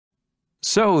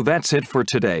So that's it for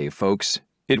today, folks.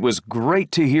 It was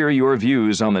great to hear your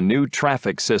views on the new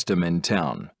traffic system in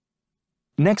town.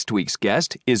 Next week's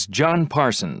guest is John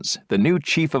Parsons, the new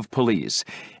Chief of Police,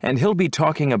 and he'll be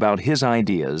talking about his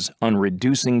ideas on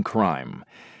reducing crime.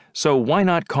 So why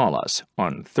not call us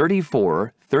on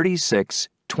 34 36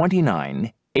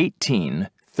 29 18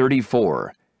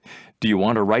 34. Do you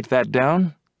want to write that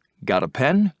down? Got a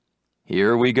pen?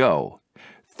 Here we go.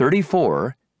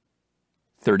 34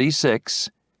 36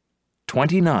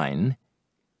 29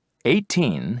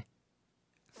 18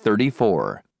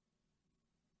 34.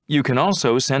 You can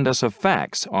also send us a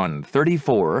fax on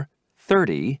 34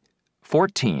 30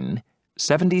 14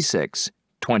 76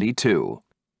 22.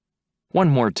 One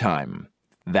more time.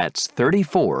 That's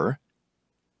 34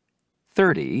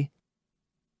 30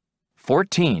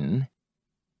 14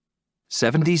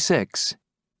 76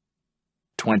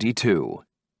 22.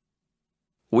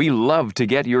 We love to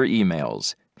get your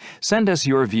emails. Send us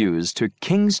your views to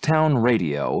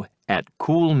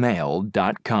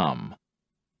kingstownradio@coolmail.com.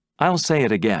 I'll say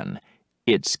it again.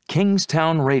 It's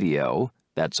kingstownradio,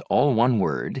 that's all one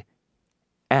word,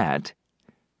 at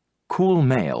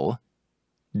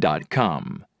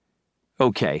coolmail.com.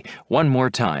 Okay, one more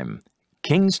time.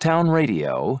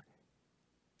 kingstownradio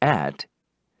at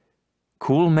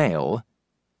coolmail.com.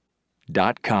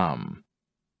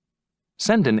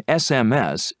 Send an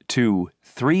SMS to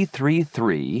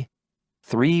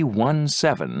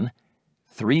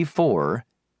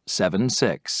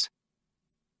 333-317-3476.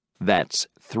 That's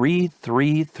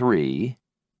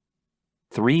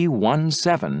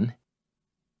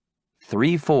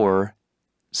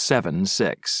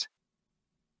 333-317-3476.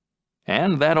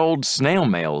 And that old snail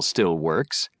mail still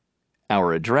works.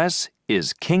 Our address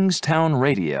is Kingstown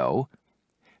Radio,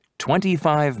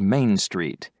 25 Main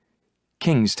Street,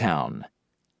 Kingstown.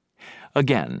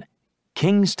 Again,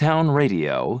 Kingstown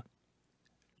Radio,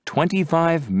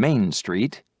 25 Main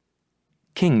Street,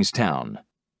 Kingstown.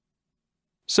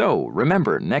 So,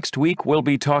 remember, next week we'll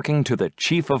be talking to the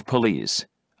Chief of Police.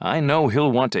 I know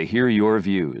he'll want to hear your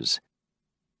views.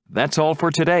 That's all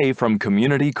for today from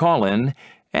Community Call-In,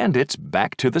 and it's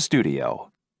back to the studio.